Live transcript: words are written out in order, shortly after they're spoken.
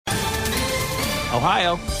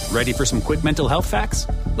Ohio, ready for some quick mental health facts?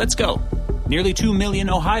 Let's go. Nearly 2 million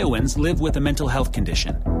Ohioans live with a mental health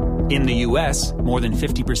condition. In the U.S., more than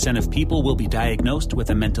 50% of people will be diagnosed with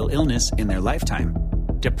a mental illness in their lifetime.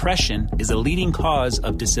 Depression is a leading cause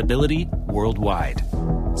of disability worldwide.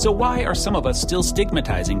 So why are some of us still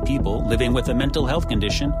stigmatizing people living with a mental health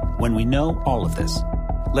condition when we know all of this?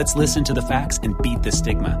 Let's listen to the facts and beat the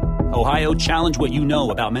stigma. Ohio, challenge what you know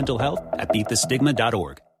about mental health at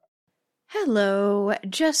beatthestigma.org. Hello,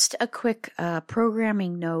 just a quick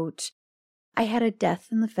programming note. I had a death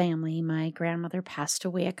in the family. My grandmother passed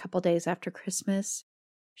away a couple days after Christmas.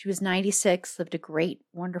 She was 96, lived a great,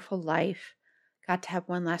 wonderful life. Got to have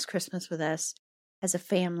one last Christmas with us as a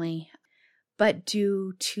family. But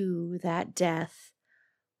due to that death,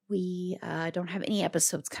 we don't have any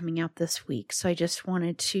episodes coming out this week. So I just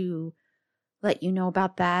wanted to let you know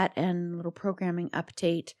about that and a little programming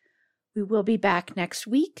update. We will be back next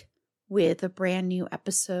week with a brand new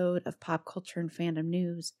episode of Pop Culture and Fandom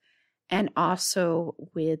News, and also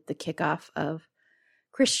with the kickoff of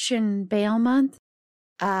Christian Bale Month.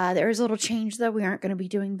 There is a little change, though. We aren't going to be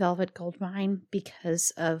doing Velvet Goldmine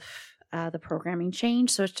because of the programming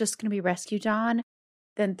change, so it's just going to be Rescue Dawn,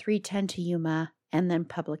 then 3:10 to Yuma, and then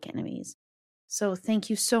Public Enemies. So thank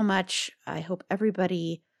you so much. I hope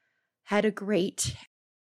everybody had a great,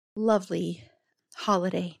 lovely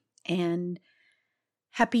holiday, and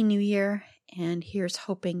Happy New Year, and here's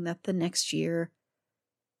hoping that the next year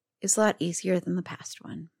is a lot easier than the past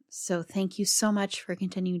one. So thank you so much for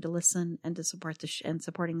continuing to listen and to support and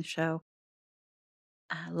supporting the show.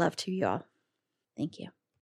 Love to you all. Thank you.